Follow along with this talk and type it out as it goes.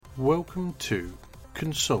Welcome to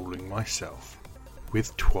Consoling Myself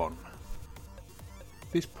with Twan.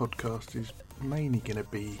 This podcast is mainly going to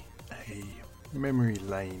be a memory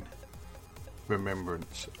lane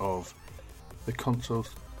remembrance of the consoles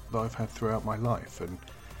that I've had throughout my life and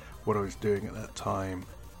what I was doing at that time,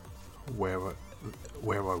 where I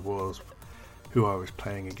was, who I was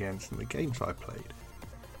playing against, and the games I played.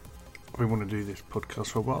 I've been wanting to do this podcast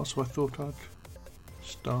for a while, so I thought I'd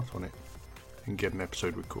start on it and get an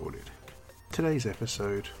episode recorded. Today's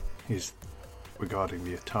episode is regarding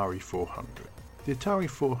the Atari 400. The Atari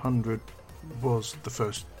 400 was the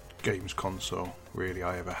first games console really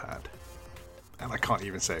I ever had, and I can't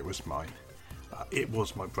even say it was mine. It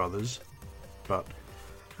was my brother's, but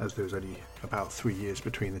as there was only about 3 years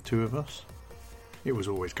between the two of us, it was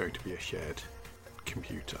always going to be a shared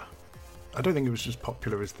computer. I don't think it was as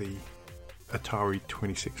popular as the Atari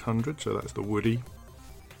 2600, so that's the Woody,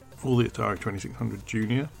 or the Atari 2600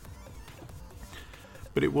 Junior,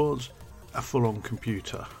 but it was a full-on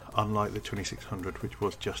computer, unlike the 2600, which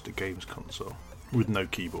was just a games console with no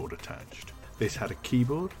keyboard attached. This had a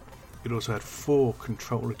keyboard. It also had 4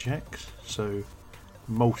 controller jacks, so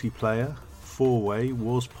multiplayer 4-way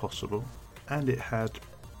was possible, and it had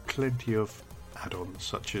plenty of add-ons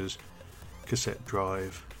such as cassette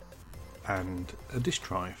drive and a disk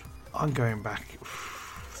drive. I'm going back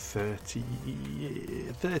 30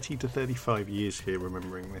 to 35 years here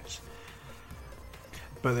remembering this,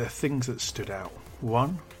 but there are things that stood out.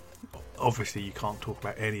 One, obviously you can't talk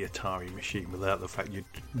about any Atari machine without the fact you'd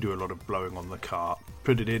do a lot of blowing on the cart.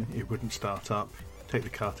 Put it in, it wouldn't start up, take the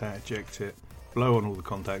cart out, eject it, blow on all the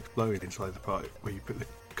contacts, blow it inside the part where you put the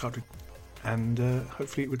cartridge, and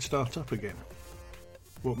hopefully it would start up again.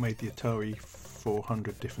 What made the Atari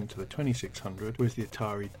 400 different to the 2600 was the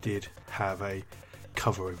Atari did have a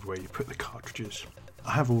cover over where you put the cartridges.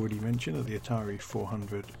 I have already mentioned that the Atari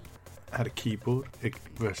 400 had a keyboard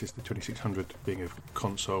versus the 2600 being a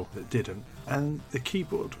console that didn't, and the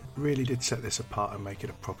keyboard really did set this apart and make it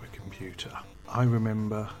a proper computer. I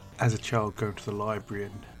remember as a child going to the library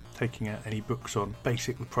and taking out any books on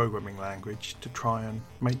basic programming language to try and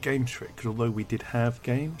make games for it, because although we did have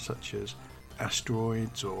games such as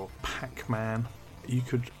Asteroids or Pac-Man, you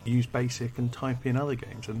could use BASIC and type in other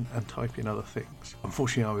games and type in other things.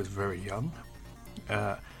 Unfortunately, I was very young.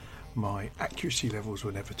 My accuracy levels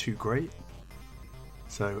were never too great,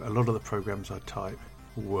 so a lot of the programs I type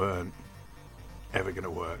weren't ever going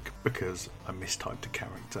to work because I mistyped a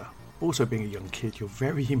character. Also, being a young kid, you're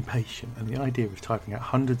very impatient, and the idea of typing out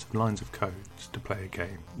hundreds of lines of codes to play a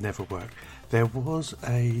game never worked. There was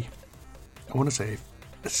a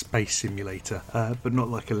space simulator, but not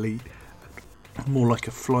like Elite, more like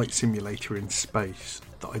a flight simulator in space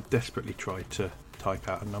that I desperately tried to type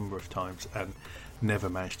out a number of times and never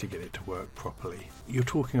managed to get it to work properly. You're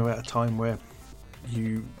talking about a time where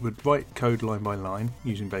you would write code line by line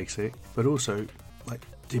using BASIC, but also like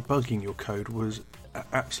debugging your code was an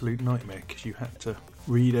absolute nightmare because you had to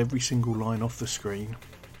read every single line off the screen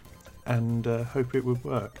and hope it would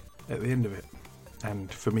work at the end of it. And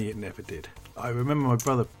for me, it never did. I remember my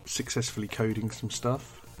brother successfully coding some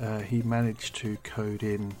stuff. He managed to code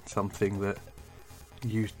in something that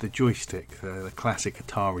used the joystick, the classic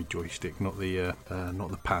Atari joystick, not the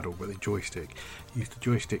paddle, but the joystick. Used the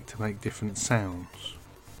joystick to make different sounds.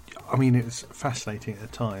 I mean, it was fascinating at the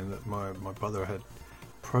time that my brother had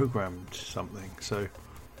programmed something, so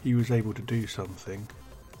he was able to do something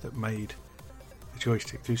that made the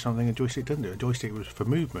joystick do something a joystick doesn't do. A joystick was for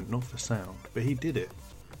movement, not for sound, but he did it.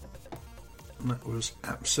 And that was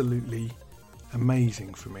absolutely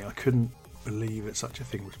amazing for me. I couldn't believe that such a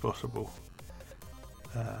thing was possible.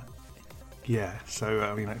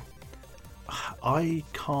 I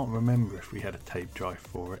can't remember if we had a tape drive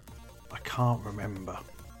for it. I can't remember,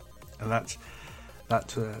 and that's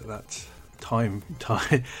time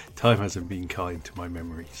hasn't been kind to my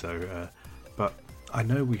memory. So, but I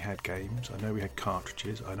know we had games. I know we had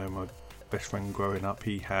cartridges. I know my best friend growing up,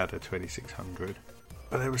 he had a 2600.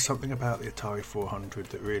 But there was something about the Atari 400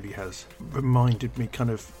 that really has reminded me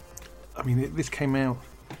this came out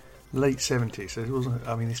late 70s, so it wasn't,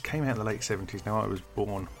 this came out in the late 70s. Now I was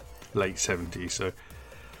born late 70s, so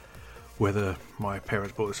whether my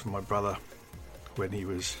parents bought this for my brother when he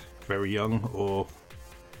was very young, or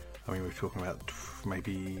we're talking about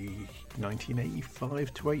maybe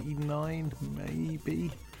 1985 to 89,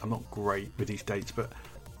 maybe. I'm not great with these dates, but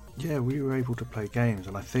yeah, we were able to play games,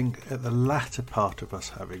 and I think at the latter part of us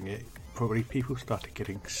having it, probably people started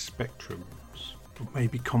getting Spectrums, or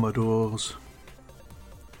maybe Commodores,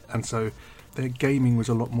 and so their gaming was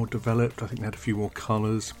a lot more developed. I think they had a few more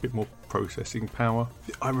colours, a bit more processing power.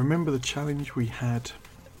 I remember the challenge we had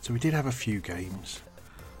So we did have a few games,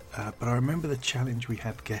 but I remember the challenge we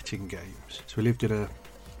had getting games. So we lived in a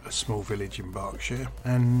small village in Berkshire,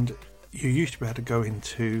 and you used to be able to go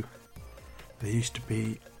into, there used to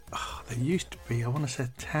be, I want to say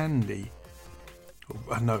Tandy,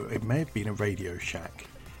 no, it may have been a Radio Shack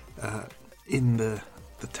in the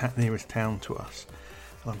nearest town to us.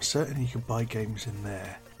 And I'm certain you could buy games in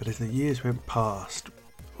there, but as the years went past,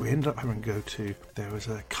 we ended up having to go to, there was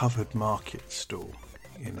a covered market stall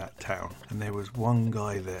in that town, and there was one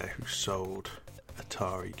guy there who sold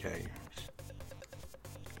Atari games.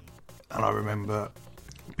 And I remember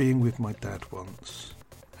being with my dad once,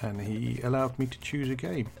 and he allowed me to choose a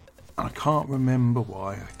game. And I can't remember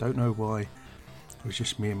why, I don't know why. It was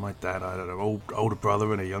just me and my dad, I don't know, older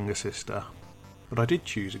brother and a younger sister. But I did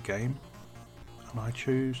choose a game, and I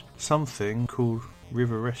chose something called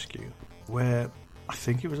River Rescue, where I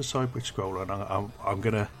think it was a side-by scroller, and I'm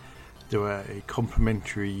going to do a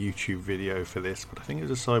complimentary YouTube video for this, but I think it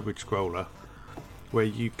was a side-by scroller where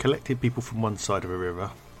you collected people from one side of a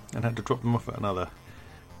river and had to drop them off at another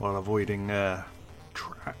while avoiding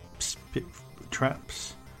traps,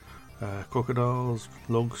 crocodiles,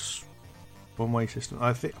 logs, one-way system.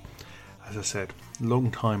 I think, as I said,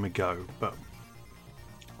 long time ago, but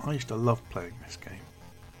I used to love playing this game,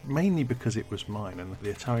 mainly because it was mine, and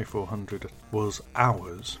the Atari 400 was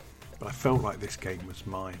ours, but I felt like this game was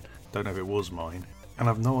mine. Don't know if it was mine, and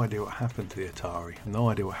I've no idea what happened to the Atari, no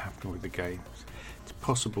idea what happened with the games. It's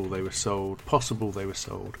possible they were sold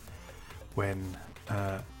when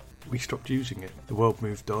we stopped using it. The world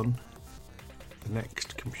moved on. The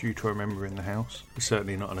next computer I remember in the house was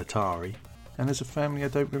certainly not an Atari, and as a family I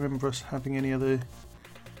don't remember us having any other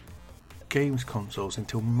games consoles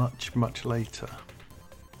until much, much later.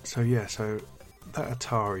 So that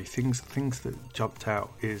Atari, things that jumped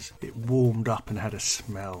out is it warmed up and had a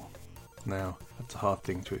smell. Now, that's a hard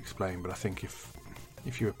thing to explain, but I think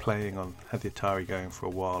if you were playing had the Atari going for a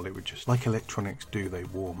while, it would just, like electronics do, they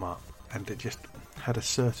warm up, and it just had a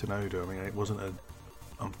certain odour. I mean, it wasn't an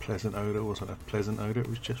unpleasant odour, it wasn't a pleasant odour, it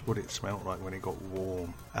was just what it smelled like when it got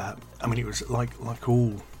warm. I mean, it was like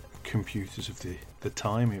all computers of the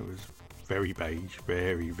time, it was very beige,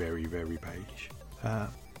 very, very, very beige.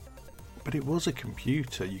 But it was a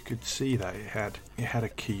computer. You could see that it had a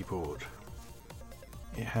keyboard.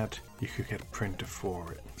 You could get a printer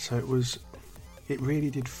for it. So it really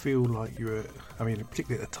did feel like you were, I mean,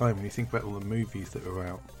 particularly at the time when you think about all the movies that were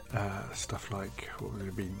out, stuff like, what would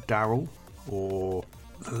it be, Daryl, or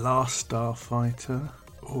The Last Starfighter,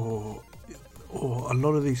 or a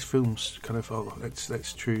lot of these films kind of,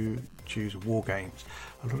 let's choose war games.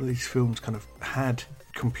 A lot of these films kind of had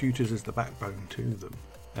computers as the backbone to them.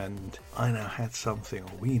 And I now had something,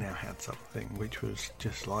 or we now had something, which was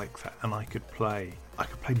just like that. And I could play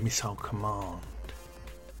Missile Command.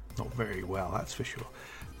 Not very well, that's for sure.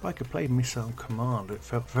 But I could play Missile Command. It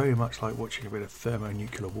felt very much like watching a bit of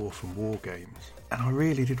thermonuclear war from War Games. And I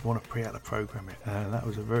really did want to pre-out to program it. And that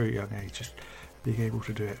was a very young age, just being able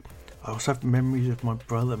to do it. I also have memories of my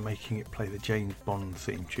brother making it play the James Bond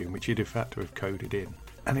theme tune, which he'd have had to have coded in.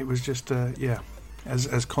 And it was just,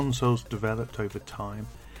 as consoles developed over time,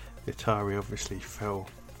 the Atari obviously fell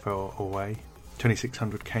away.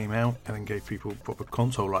 2600 came out and then gave people proper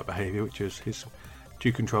console-like behaviour, which is his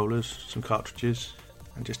 2 controllers, some cartridges,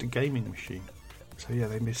 and just a gaming machine. So yeah,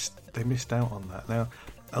 they missed out on that. Now,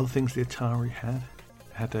 other things the Atari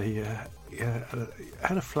had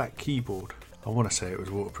a flat keyboard. I want to say it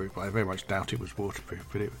was waterproof, but I very much doubt it was waterproof.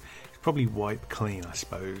 But it was probably wiped clean, I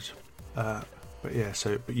suppose. But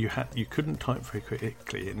you couldn't type very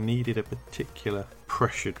quickly. It needed a particular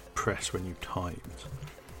pressured press when you typed.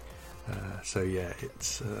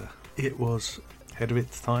 It was ahead of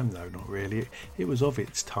its time, though. Not really. It was of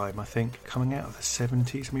its time, I think, coming out of the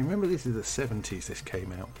 70s. I mean, remember, this is the 70s. This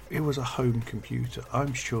came out. It was a home computer.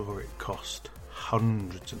 I'm sure it cost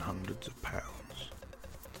hundreds and hundreds of pounds.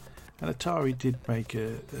 And Atari did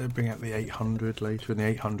bring out the 800 later and the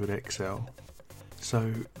 800 XL.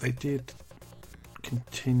 So they did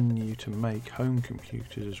continue to make home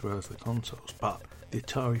computers as well as the consoles, but the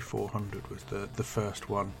Atari 400 was the first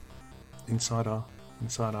one inside our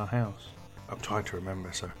house. I'm trying to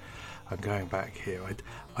remember, so I'm going back here.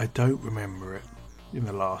 I don't remember it in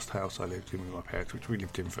the last house I lived in with my parents, which we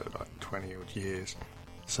lived in for like 20 odd years.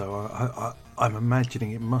 So I'm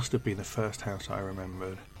imagining it must have been the first house I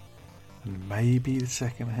remembered, and maybe the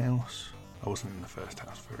second house. I wasn't in the first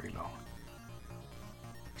house very long.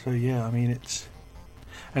 So yeah, I mean, it's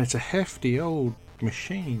a hefty old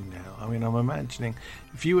machine now. I mean, I'm imagining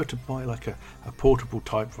if you were to buy like a portable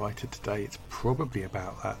typewriter today, it's probably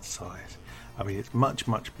about that size. I mean, it's much,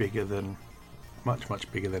 much bigger than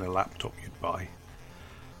much bigger than a laptop you'd buy.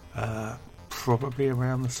 Probably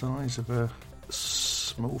around the size of a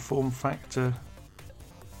small form factor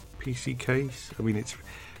PC case. I mean, it's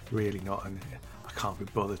really not, and I can't be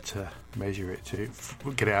bothered to measure it, to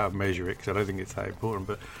get it out and measure it, because I don't think it's that important.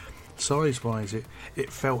 But size wise,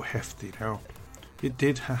 it felt hefty. Now, it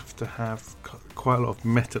did have to have quite a lot of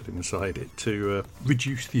metal inside it to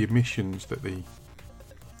reduce the emissions that the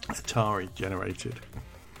Atari generated,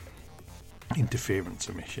 interference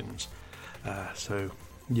emissions. So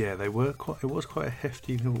yeah, it was quite a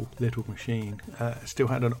hefty little machine. It still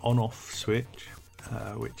had an on-off switch,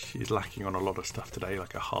 which is lacking on a lot of stuff today,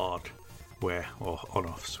 like a hardware or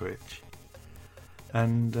on-off switch.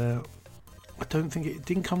 And I don't think it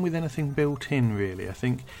didn't come with anything built in, really. I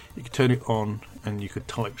think you could turn it on and you could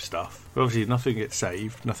type stuff. But obviously nothing gets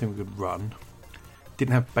saved, nothing would run.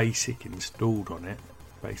 Didn't have BASIC installed on it.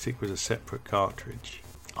 BASIC was a separate cartridge.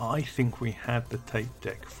 I think we had the tape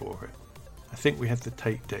deck for it.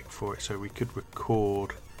 So we could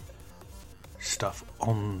record stuff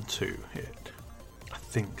onto it. I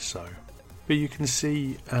think so. But you can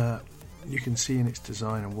see in its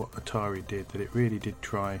design and what Atari did that it really did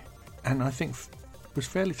try, and I think was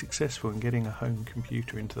fairly successful in getting a home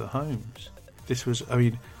computer into the homes. This was, I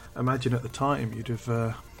mean, imagine at the time you'd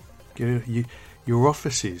have, your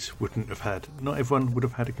offices wouldn't have had, not everyone would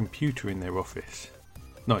have had a computer in their office.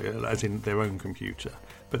 Not as in their own computer,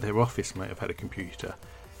 but their office might have had a computer,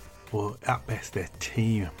 or at best their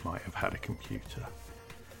team might have had a computer.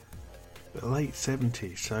 But late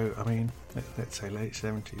 70s, so I mean, let's say late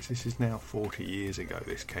 70s, this is now 40 years ago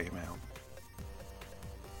this came out.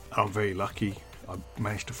 I'm very lucky, I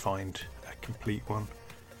managed to find a complete one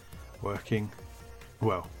working.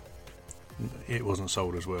 Well, it wasn't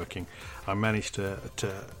sold as working. I managed to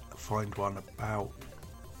find one about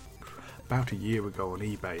a year ago on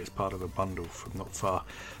eBay as part of a bundle from not far.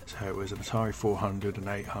 So it was an Atari 400, an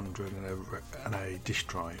 800 and a disk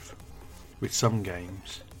drive with some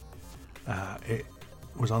games. It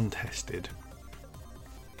was untested.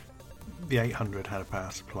 The 800 had a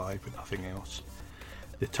power supply but nothing else.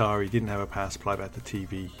 The Atari didn't have a power supply but had the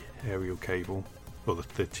TV aerial cable, or the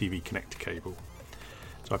TV connector cable.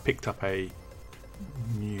 So I picked up a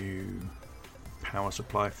new power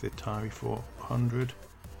supply for the Atari 400,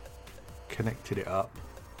 connected it up,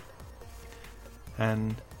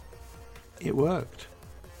 and it worked,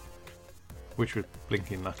 which was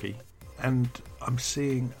blinking lucky. And I'm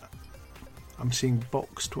seeing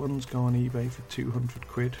boxed ones go on eBay for 200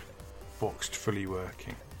 quid, boxed, fully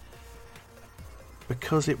working.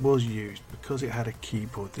 Because it was used, because it had a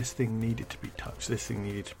keyboard, this thing needed to be touched, this thing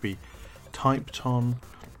needed to be typed on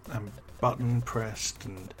and button pressed,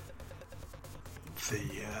 and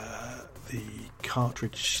the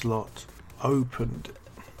cartridge slot opened.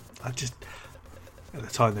 At the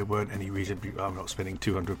time there weren't any reason I'm not spending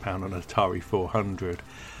 £200 on an Atari 400,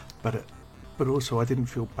 but also I didn't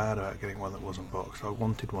feel bad about getting one that wasn't boxed. I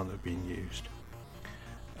wanted one that had been used,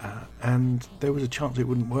 and there was a chance it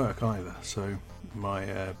wouldn't work either, so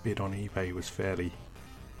my bid on eBay was fairly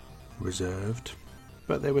reserved.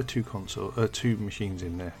 But there were two machines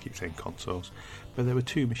in there. I keep saying consoles, but there were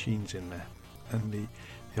two machines in there, and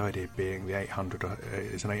the idea being the 800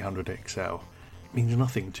 is an 800 XL. It means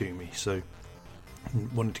nothing to me, so I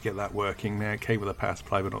wanted to get that working. Now it came with a power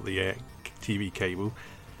supply but not the TV cable,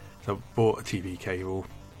 so I bought a TV cable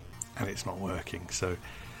and it's not working. So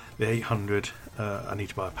the 800 I need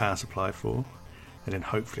to buy a power supply for, and then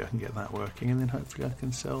hopefully I can get that working, and then hopefully I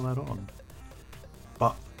can sell that on.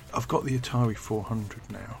 But I've got the Atari 400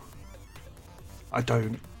 now.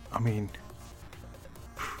 I mean,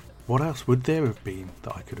 what else would there have been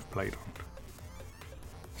that I could have played on?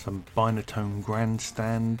 Some Binatone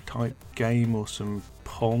Grandstand type game, or some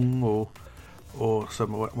Pong, or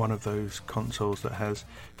one of those consoles that has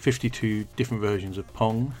 52 different versions of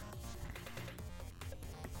Pong.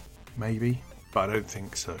 Maybe, but I don't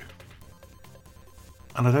think so.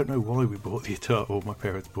 And I don't know why we bought the Atari, or my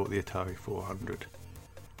parents bought the Atari 400.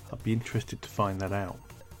 I'd be interested to find that out.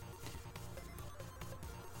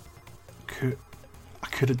 I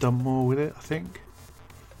could have done more with it, I think,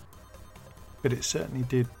 but it certainly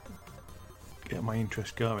did get my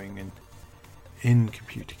interest going in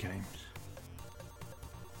computer games.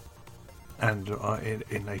 And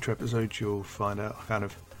in later episodes you'll find out kind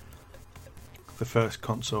of the first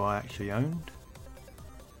console I actually owned,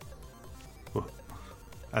 well,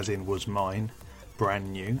 as in was mine,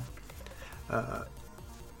 brand new.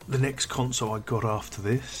 The next console I got after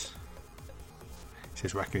this, it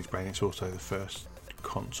says racking his brain, it's also the first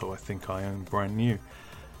console I think I owned brand new.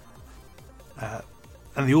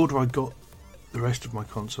 And the order I got the rest of my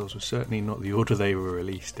consoles were certainly not the order they were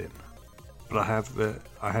released in. But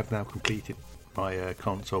I have now completed my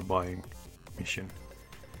console buying mission.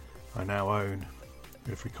 I now own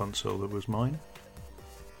every console that was mine.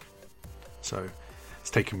 So it's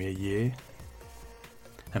taken me a year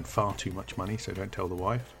and far too much money, so don't tell the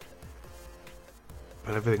wife.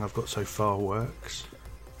 But everything I've got so far works,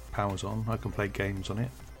 powers on, I can play games on it.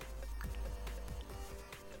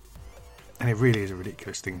 And it really is a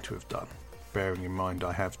ridiculous thing to have done, bearing in mind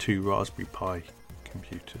I have 2 Raspberry Pi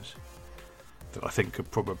computers that I think could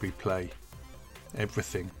probably play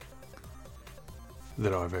everything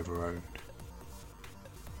that I've ever owned.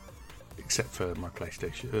 Except for my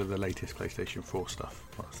PlayStation, the latest PlayStation 4 stuff.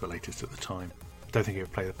 Well, it's the latest at the time. I don't think it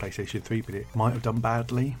would play the PlayStation 3, but it might have done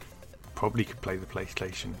badly. Probably could play the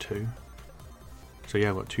PlayStation 2. So yeah,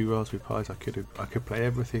 I've got 2 Raspberry Pis I could play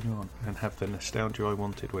everything on and have the nostalgia I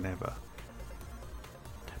wanted whenever.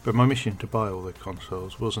 But my mission to buy all the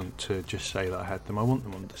consoles wasn't to just say that I had them. I want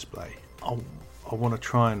them on display. I want to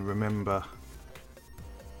try and remember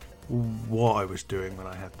what I was doing when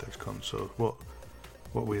I had those consoles. What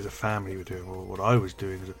we as a family were doing, or what I was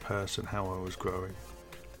doing as a person, how I was growing.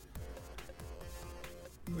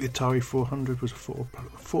 The Atari 400 was a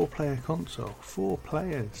four-player console. 4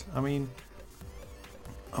 players. I mean,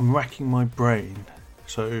 I'm racking my brain.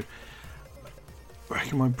 The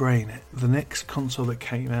next console that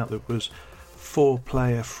came out that was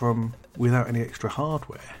 4-player without any extra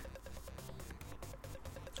hardware,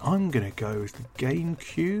 I'm going to go as the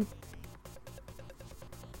GameCube.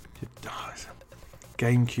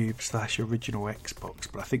 GameCube / original Xbox,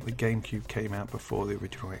 but I think the GameCube came out before the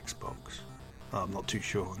original Xbox. I'm not too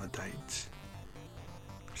sure on the dates.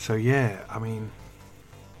 So yeah, I mean,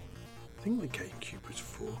 I think the GameCube was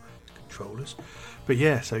 4 controllers. But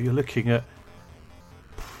yeah, so you're looking at,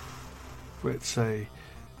 let's say,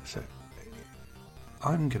 so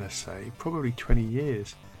I'm going to say probably 20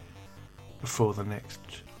 years before the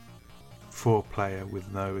next 4-player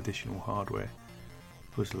with no additional hardware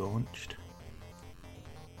was launched.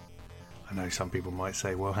 I know some people might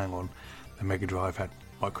say, well, hang on, the Mega Drive had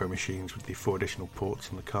micro machines with the 4 additional ports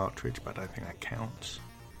on the cartridge, but I don't think that counts.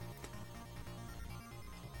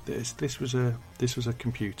 This was a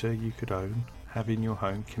computer you could own, have in your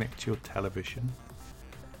home, connect to your television,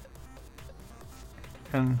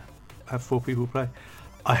 and have 4 people play.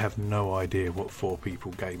 I have no idea what 4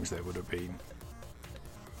 people games there would have been.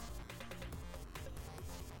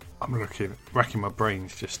 I'm racking my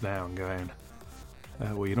brains just now and going,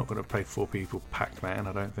 well, you're not going to play 4 people Pac-Man,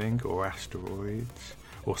 I don't think, or Asteroids,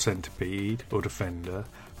 or Centipede, or Defender,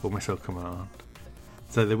 or Missile Command.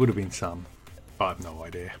 So there would have been some, but I have no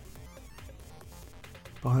idea.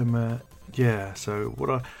 But so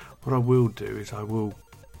what I will do is I will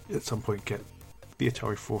at some point get the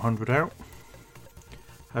Atari 400 out,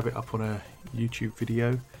 have it up on a YouTube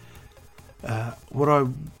video.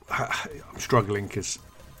 I'm struggling because,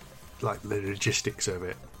 like, the logistics of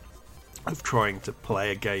it, of trying to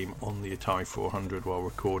play a game on the Atari 400 while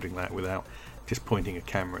recording that without just pointing a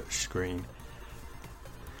camera at the screen.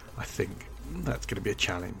 I think that's going to be a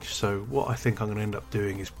challenge. So what I think I'm going to end up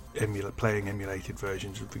doing is playing emulated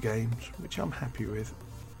versions of the games, which I'm happy with.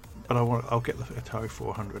 But I'll get the Atari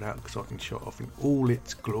 400 out because I can show it off in all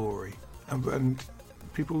its glory. And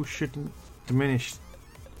people shouldn't diminish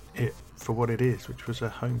it for what it is, which was a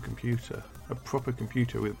home computer, a proper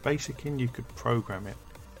computer with BASIC in. You could program it,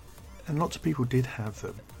 and lots of people did have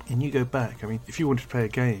them. And you go back, I mean, if you wanted to play a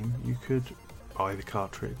game, you could buy the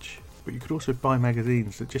cartridge, but you could also buy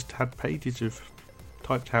magazines that just had pages of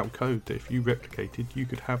typed out code that if you replicated, you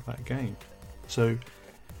could have that game. So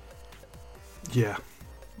yeah,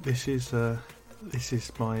 this is my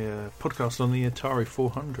podcast on the Atari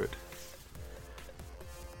 400.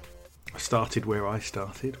 I started where I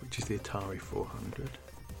started, which is the Atari 400.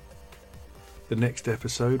 The next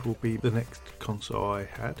episode will be the next console I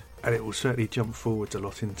had, and it will certainly jump forwards a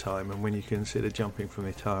lot in time. And when you consider jumping from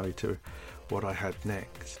the Atari to what I had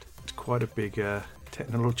next, it's quite a big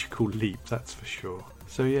technological leap, that's for sure.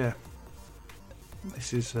 So yeah,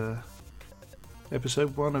 this is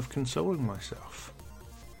episode 1 of Consoling Myself.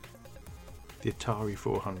 The Atari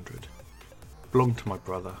 400 belonged to my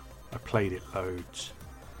brother. I played it loads,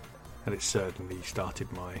 and it certainly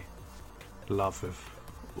started my love of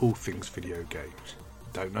all things video games.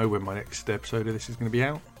 Don't know when my next episode of this is going to be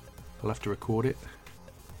out. I'll have to record it.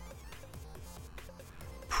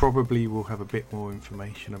 Probably will have a bit more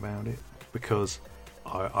information about it, because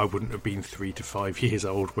I wouldn't have been 3 to 5 years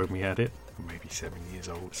old when we had it, maybe 7 years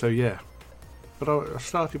old. So yeah, but I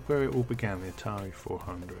started where it all began, the Atari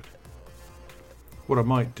 400. What I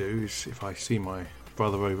might do is, if I see my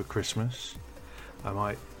brother over Christmas, I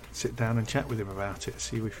might sit down and chat with him about it,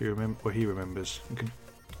 see if he remembers, and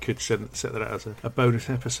could set that out as a bonus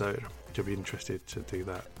episode. I'd be interested to do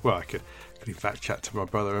that. Well, I could in fact chat to my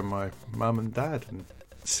brother and my mum and dad and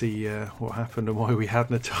see what happened and why we had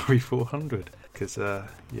an Atari 400. Because it'll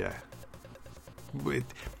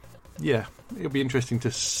be interesting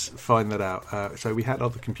to find that out. So we had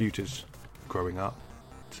other computers growing up,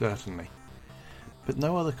 certainly, but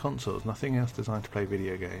no other consoles, nothing else designed to play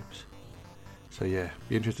video games. So yeah,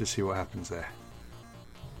 be interested to see what happens there.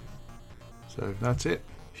 So that's it.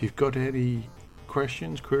 If you've got any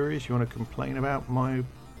questions, queries, you want to complain about my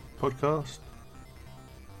podcast,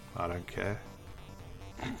 I don't care.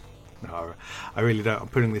 No, I really don't. I'm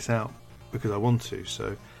putting this out because I want to,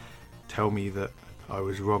 so tell me that I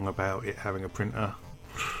was wrong about it having a printer.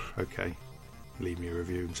 Okay, leave me a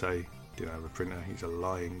review and say didn't have a printer, he's a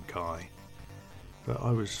lying guy. But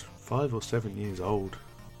I was 5 or 7 years old.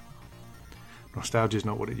 Nostalgia's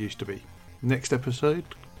not what it used to be. Next episode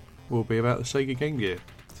will be about the Sega Game Gear.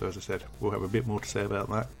 So as I said, we'll have a bit more to say about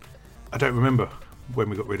that. I don't remember when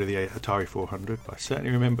we got rid of the Atari 400, but I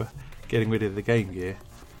certainly remember getting rid of the Game Gear.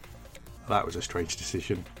 That was a strange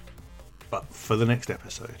decision. But for the next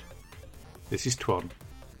episode, this is Twan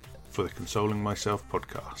for the Consoling Myself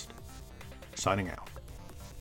podcast, signing out.